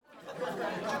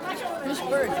This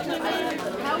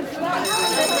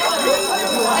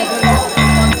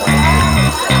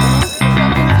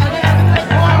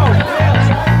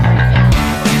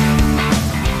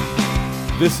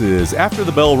is After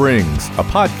the Bell Rings, a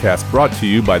podcast brought to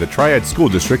you by the Triad School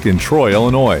District in Troy,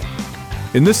 Illinois.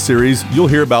 In this series, you'll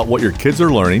hear about what your kids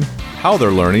are learning, how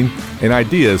they're learning, and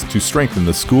ideas to strengthen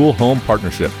the school-home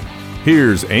partnership.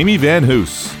 Here's Amy Van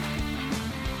Hoos.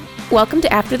 Welcome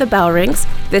to After the Bell Rings.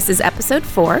 This is episode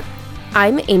 4.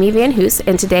 I'm Amy Van Hoos,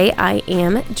 and today I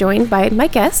am joined by my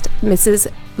guest, Mrs.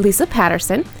 Lisa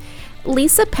Patterson.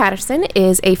 Lisa Patterson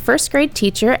is a first grade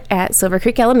teacher at Silver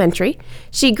Creek Elementary.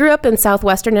 She grew up in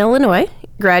southwestern Illinois,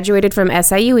 graduated from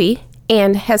SIUE,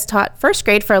 and has taught first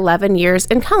grade for 11 years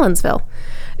in Collinsville.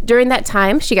 During that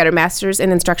time, she got her master's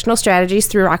in instructional strategies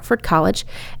through Rockford College,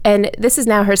 and this is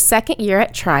now her second year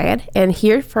at Triad, and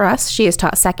here for us, she has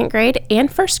taught second grade and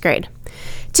first grade.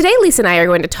 Today, Lisa and I are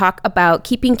going to talk about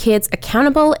keeping kids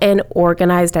accountable and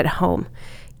organized at home.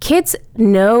 Kids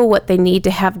know what they need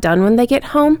to have done when they get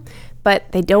home,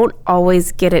 but they don't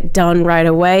always get it done right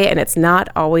away, and it's not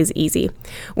always easy.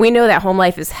 We know that home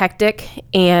life is hectic,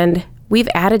 and we've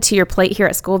added to your plate here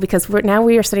at school because now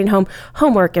we are sending home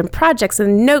homework and projects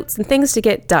and notes and things to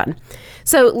get done.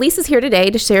 So Lisa's here today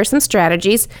to share some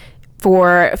strategies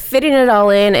for fitting it all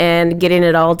in and getting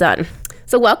it all done.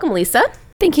 So welcome, Lisa.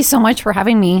 Thank you so much for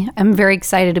having me. I'm very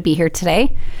excited to be here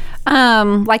today.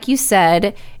 Like you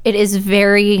said, it is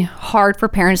very hard for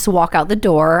parents to walk out the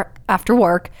door after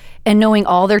work and knowing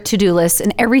all their to-do lists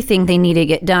and everything they need to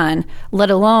get done, let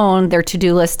alone their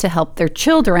to-do list to help their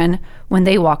children when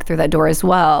they walk through that door as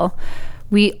well.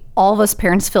 All of us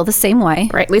parents feel the same way.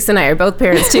 Right. Lisa and I are both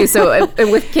parents too, so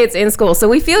with kids in school. So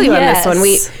we feel you on this one.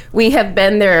 We have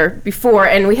been there before,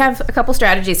 and we have a couple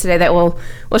strategies today that we'll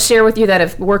share with you that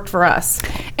have worked for us.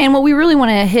 And what we really want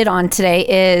to hit on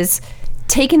today is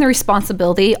taking the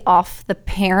responsibility off the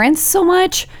parents so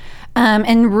much,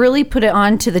 and really put it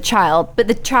on to the child. But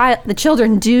the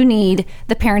children do need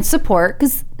the parents' support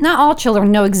because not all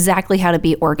children know exactly how to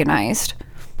be organized.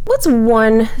 What's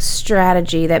one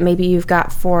strategy that maybe you've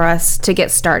got for us to get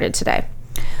started today?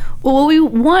 Well, what we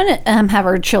want to have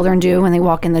our children do when they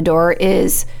walk in the door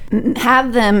is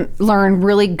have them learn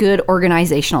really good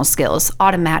organizational skills,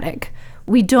 automatic.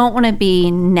 We don't want to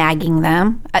be nagging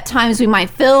them. At times we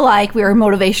might feel like we are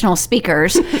motivational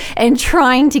speakers and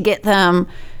trying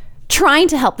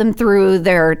to help them through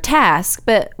their task,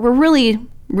 but we're really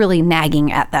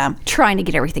nagging at them, trying to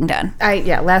get everything done.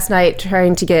 Last night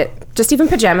trying to get just even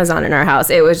pajamas on in our house.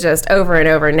 It was just over and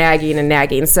over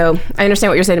nagging. So I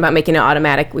understand what you're saying about making it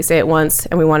automatic. We say it once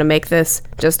and we want to make this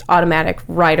just automatic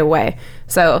right away.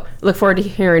 So look forward to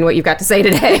hearing what you've got to say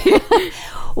today.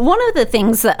 One of the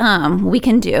things that we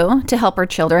can do to help our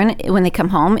children when they come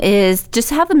home is just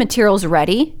have the materials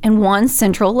ready in one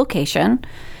central location.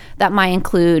 That might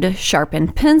include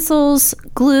sharpened pencils,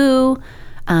 glue,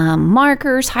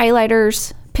 markers,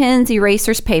 highlighters, pens,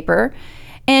 erasers, paper,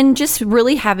 and just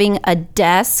really having a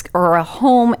desk or a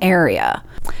home area.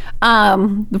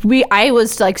 I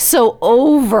was like so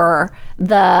over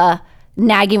the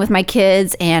nagging with my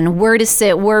kids and where to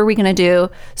sit, what are we going to do?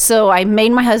 So I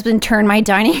made my husband turn my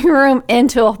dining room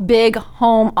into a big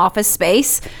home office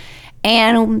space,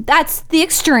 and that's the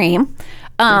extreme.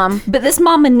 But this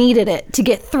mama needed it to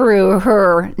get through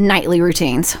her nightly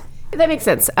routines. That makes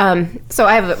sense. So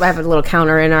I have a little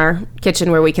counter in our kitchen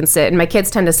where we can sit, and my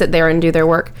kids tend to sit there and do their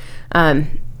work.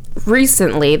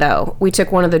 Recently, though, we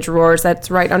took one of the drawers that's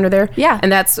right under there. Yeah.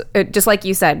 And that's just like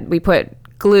you said, we put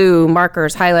glue,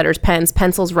 markers, highlighters, pens,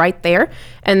 pencils right there.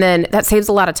 And then that saves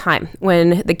a lot of time.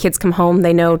 When the kids come home,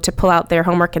 they know to pull out their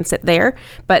homework and sit there.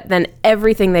 But then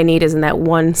everything they need is in that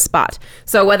one spot.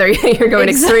 So whether you're going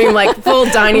extreme, like full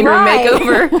dining room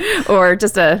makeover, or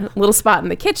just a little spot in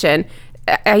the kitchen,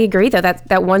 I agree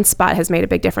that one spot has made a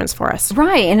big difference for us.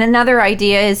 Right. And another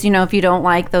idea is, if you don't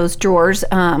like those drawers,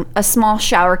 a small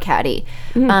shower caddy.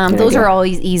 Those are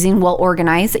always easy and well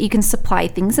organized that you can supply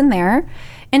things in there.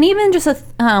 And even just a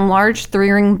large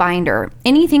 3-ring binder.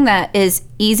 Anything that is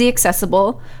easy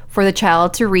accessible for the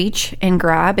child to reach and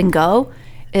grab and go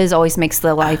always makes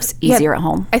the lives easier at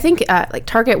home. I think like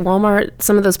Target, Walmart,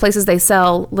 some of those places, they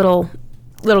sell little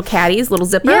caddies, little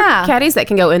zipper caddies that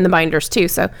can go in the binders too.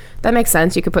 So that makes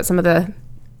sense. You could put some of the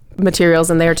materials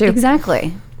in there too.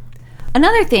 Exactly.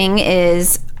 Another thing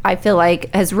is I feel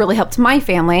like has really helped my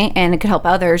family, and it could help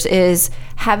others, is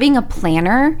having a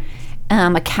planner,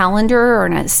 a calendar, or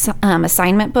an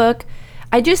assignment book.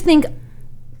 I just think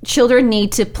children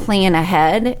need to plan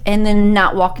ahead, and then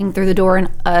not walking through the door and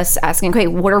us asking, okay,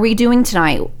 what are we doing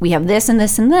tonight? We have this and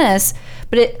this and this.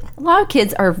 But a lot of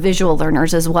kids are visual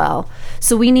learners as well.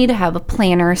 So we need to have a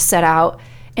planner set out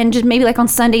and just maybe like on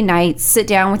Sunday night, sit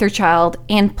down with your child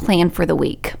and plan for the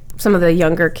week. Some of the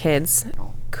younger kids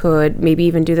could maybe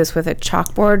even do this with a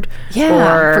chalkboard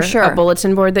or for sure. a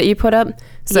bulletin board that you put up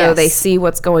so they see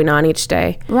what's going on each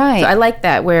day. Right. So I like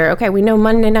that where, okay, we know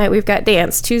Monday night we've got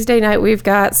dance, Tuesday night we've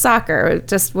got soccer,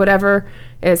 just whatever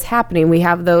is happening. We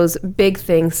have those big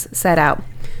things set out.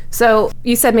 So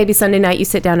you said maybe Sunday night you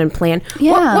sit down and plan.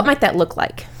 Yeah. What might that look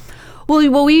like? Well,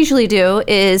 what we usually do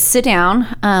is sit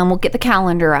down, we'll get the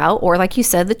calendar out, or like you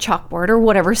said, the chalkboard or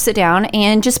whatever, sit down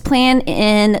and just plan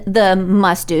in the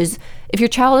must-dos. If your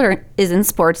child is in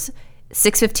sports,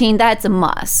 6:15, that's a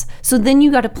must. So then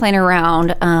you got to plan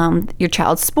around your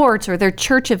child's sports or their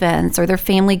church events or their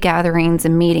family gatherings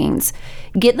and meetings.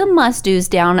 Get the must-dos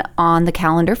down on the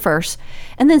calendar first,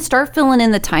 and then start filling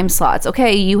in the time slots.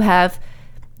 Okay, you have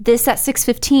this at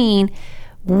 6:15.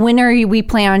 When are we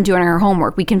plan on doing our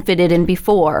homework? We can fit it in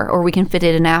before, or we can fit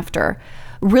it in after.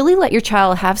 Really let your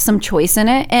child have some choice in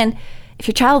it. And if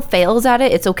your child fails at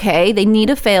it, it's okay. They need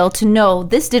to fail to know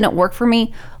this didn't work for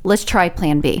me. Let's try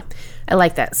plan B. I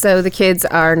like that. So the kids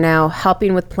are now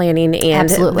helping with planning, and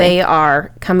Absolutely. they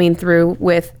are coming through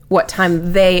with what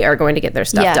time they are going to get their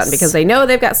stuff done, because they know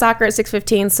they've got soccer at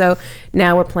 6:15. So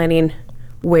now we're planning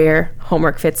where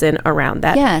homework fits in around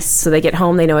that. Yes. So they get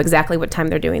home, they know exactly what time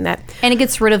they're doing that. And it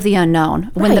gets rid of the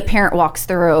unknown when the parent walks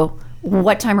through,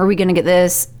 what time are we going to get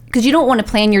this? Because you don't want to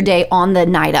plan your day on the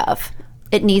night of.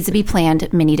 It needs to be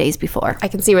planned many days before. I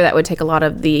can see where that would take a lot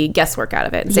of the guesswork out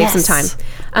of it and save Yes. some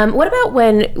time. What about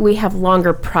when we have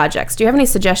longer projects? Do you have any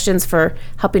suggestions for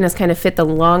helping us kind of fit the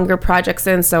longer projects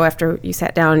in? So after you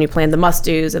sat down and you planned the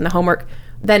must-dos and the homework,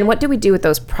 then what do we do with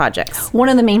those projects? One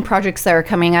of the main projects that are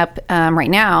coming up right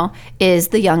now is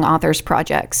the Young Authors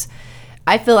Projects.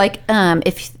 I feel like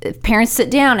if parents sit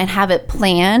down and have it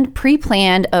planned,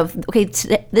 pre-planned of, okay,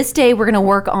 this day we're going to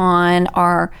work on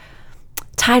our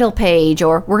title page,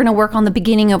 or we're going to work on the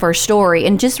beginning of our story,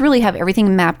 and just really have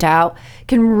everything mapped out,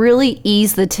 can really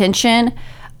ease the tension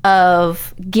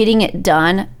of getting it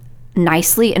done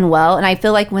nicely and well. And I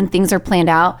feel like when things are planned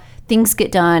out, things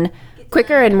get done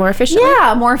Quicker and more efficiently?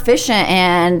 Yeah, more efficient,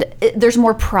 and there's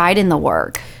more pride in the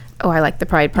work. Oh, I like the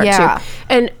pride part Yeah. too.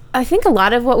 And I think a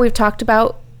lot of what we've talked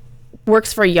about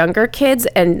works for younger kids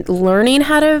and learning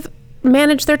how to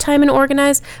manage their time and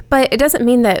organize, but it doesn't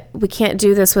mean that we can't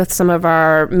do this with some of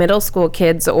our middle school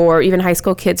kids or even high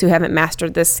school kids who haven't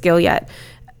mastered this skill yet.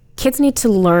 Kids need to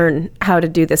learn how to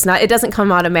do this. It doesn't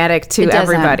come automatic to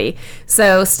everybody.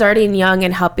 So starting young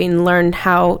and helping learn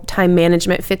how time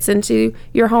management fits into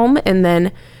your home, and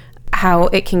then how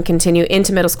it can continue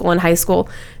into middle school and high school.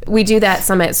 We do that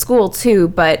some at school too,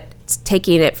 but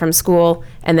taking it from school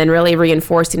and then really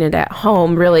reinforcing it at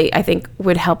home really, I think,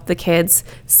 would help the kids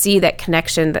see that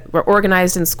connection, that we're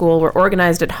organized in school, we're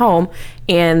organized at home,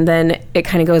 and then it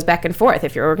kind of goes back and forth.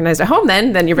 If you're organized at home,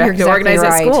 then you're back to organized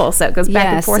at school. So it goes back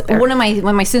and forth there. When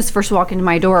my students first walk into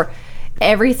my door,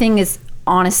 everything is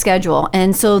on a schedule,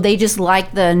 and so they just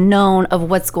like the known of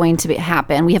what's going to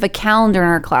happen. We have a calendar in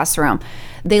our classroom.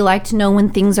 They like to know when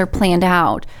things are planned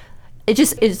out.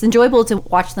 It's enjoyable to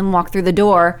watch them walk through the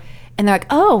door, and they're like,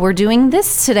 oh, we're doing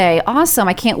this today. Awesome.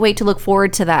 I can't wait to look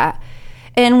forward to that.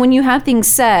 And when you have things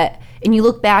set and you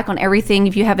look back on everything,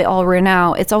 if you have it all written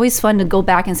out, it's always fun to go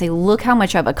back and say, look how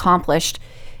much I've accomplished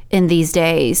in these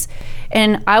days.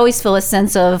 And I always feel a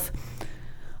sense of,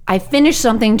 I finished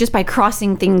something just by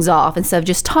crossing things off instead of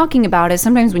just talking about it.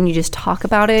 Sometimes when you just talk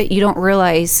about it, you don't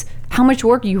realize how much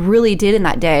work you really did in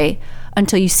that day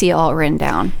until you see it all written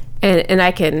down. And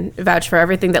I can vouch for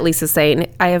everything that Lisa's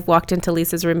saying. I have walked into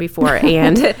Lisa's room before,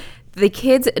 and the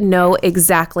kids know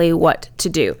exactly what to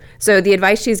do. So the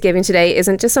advice she's giving today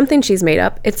isn't just something she's made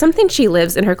up. It's something she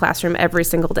lives in her classroom every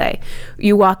single day.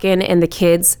 You walk in and the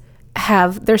kids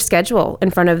have their schedule in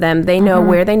front of them. They know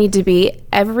where they need to be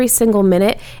every single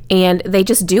minute, and they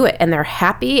just do it, and they're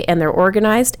happy and they're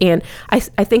organized. And I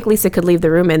think Lisa could leave the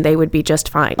room and they would be just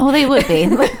fine. Oh, they would be.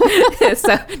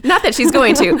 So not that she's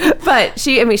going to, but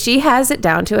she has it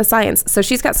down to a science. So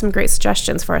she's got some great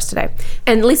suggestions for us today.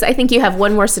 And Lisa, I think you have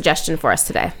one more suggestion for us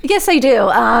today. Yes, I do.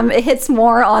 It hits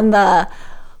more on the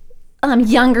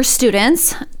younger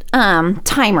students.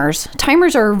 Timers.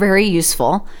 Timers are very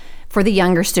useful for the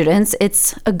younger students.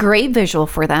 It's a great visual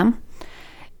for them.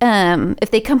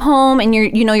 If they come home and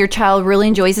your child really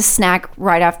enjoys a snack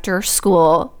right after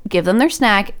school, give them their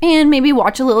snack and maybe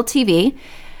watch a little TV.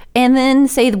 And then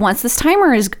say once this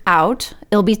timer is out,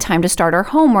 it'll be time to start our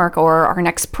homework or our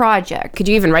next project. Could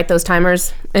you even write those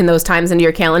timers and those times into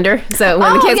your calendar? So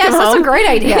when the kids yes, come home, that's a great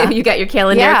idea. You got your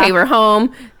calendar. Yeah. Okay, we're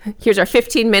home. Here's our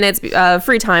 15 minutes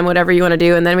free time, whatever you want to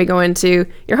do. And then we go into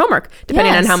your homework,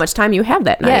 depending on how much time you have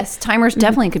that night. Yes, timers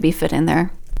definitely could be fit in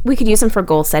there. We could use them for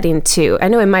goal setting too. I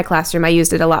know in my classroom, I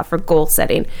used it a lot for goal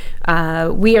setting.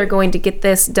 We are going to get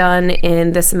this done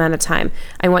in this amount of time.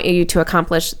 I want you to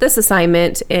accomplish this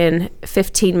assignment in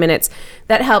 15 minutes.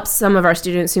 That helps some of our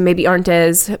students who maybe aren't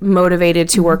as motivated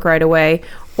to work right away,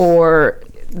 or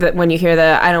that when you hear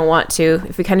the I don't want to,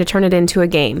 if we kind of turn it into a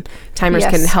game, timers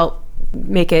can help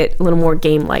make it a little more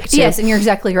game-like too. Yes, and you're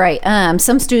exactly right.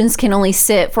 Some students can only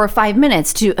sit for 5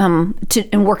 minutes to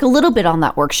and work a little bit on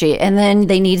that worksheet, and then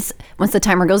they need, once the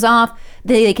timer goes off,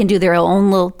 they can do their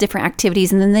own little different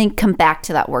activities, and then they come back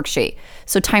to that worksheet.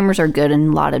 So timers are good in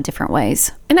a lot of different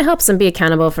ways. And it helps them be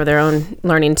accountable for their own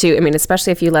learning too. I mean,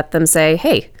 especially if you let them say,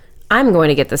 hey, I'm going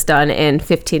to get this done in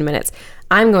 15 minutes.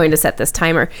 I'm going to set this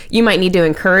timer. You might need to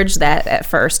encourage that at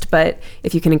first, but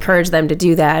if you can encourage them to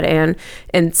do that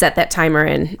and set that timer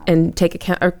and take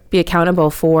account or be accountable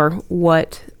for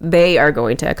what they are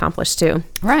going to accomplish too.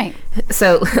 Right.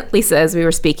 So Lisa, as we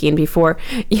were speaking before,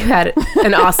 you had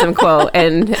an awesome quote,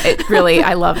 and it really,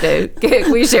 I loved it.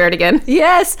 Will you share it again?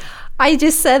 Yes. I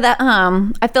just said that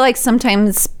I feel like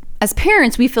sometimes as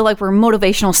parents, we feel like we're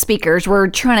motivational speakers. We're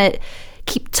trying to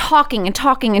keep talking and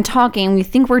talking and talking. We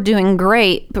think we're doing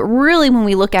great, but really when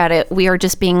we look at it, we are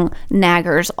just being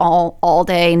naggers all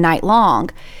day, night long.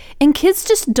 And kids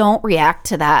just don't react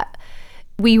to that.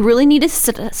 We really need to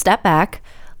step back,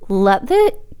 let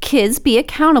the kids be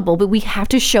accountable, but we have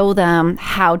to show them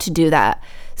how to do that.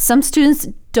 Some students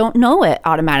don't know it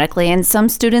automatically, and some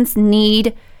students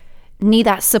need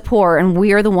that support, and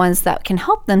we are the ones that can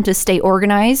help them to stay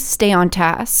organized, stay on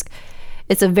task.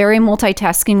 It's a very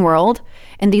multitasking world,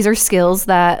 and these are skills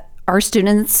that our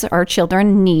students, our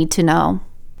children need to know.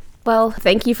 Well,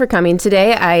 thank you for coming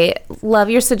today. I love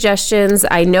your suggestions.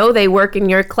 I know they work in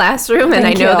your classroom, and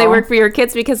I know they work for your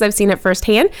kids because I've seen it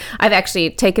firsthand. I've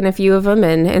actually taken a few of them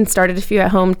and started a few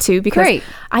at home too, because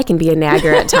I can be a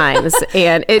nagger at times.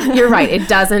 And you're right, it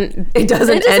doesn't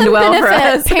end well for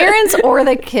us. Parents or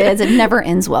the kids, it never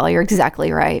ends well. You're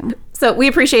exactly right. So we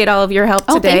appreciate all of your help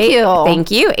today.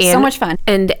 Thank you. And, so much fun.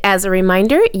 And as a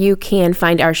reminder, you can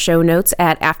find our show notes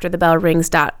at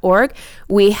afterthebellrings.org.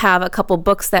 We have a couple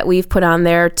books that we've put on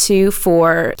there too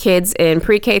for kids in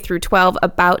pre-K through 12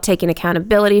 about taking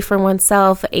accountability for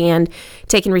oneself and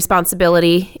taking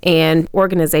responsibility and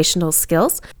organizational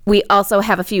skills. We also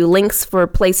have a few links for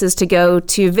places to go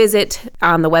to visit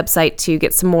on the website to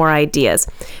get some more ideas.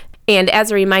 And as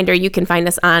a reminder, you can find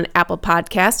us on Apple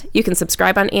Podcast, you can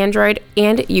subscribe on Android,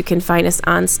 and you can find us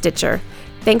on Stitcher.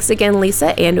 Thanks again,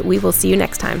 Lisa, and we will see you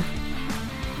next time.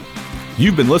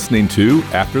 You've been listening to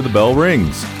After the Bell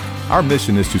Rings. Our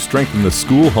mission is to strengthen the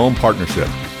school-home partnership.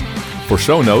 For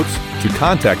show notes, to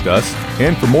contact us,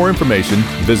 and for more information,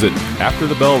 visit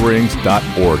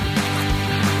afterthebellrings.org.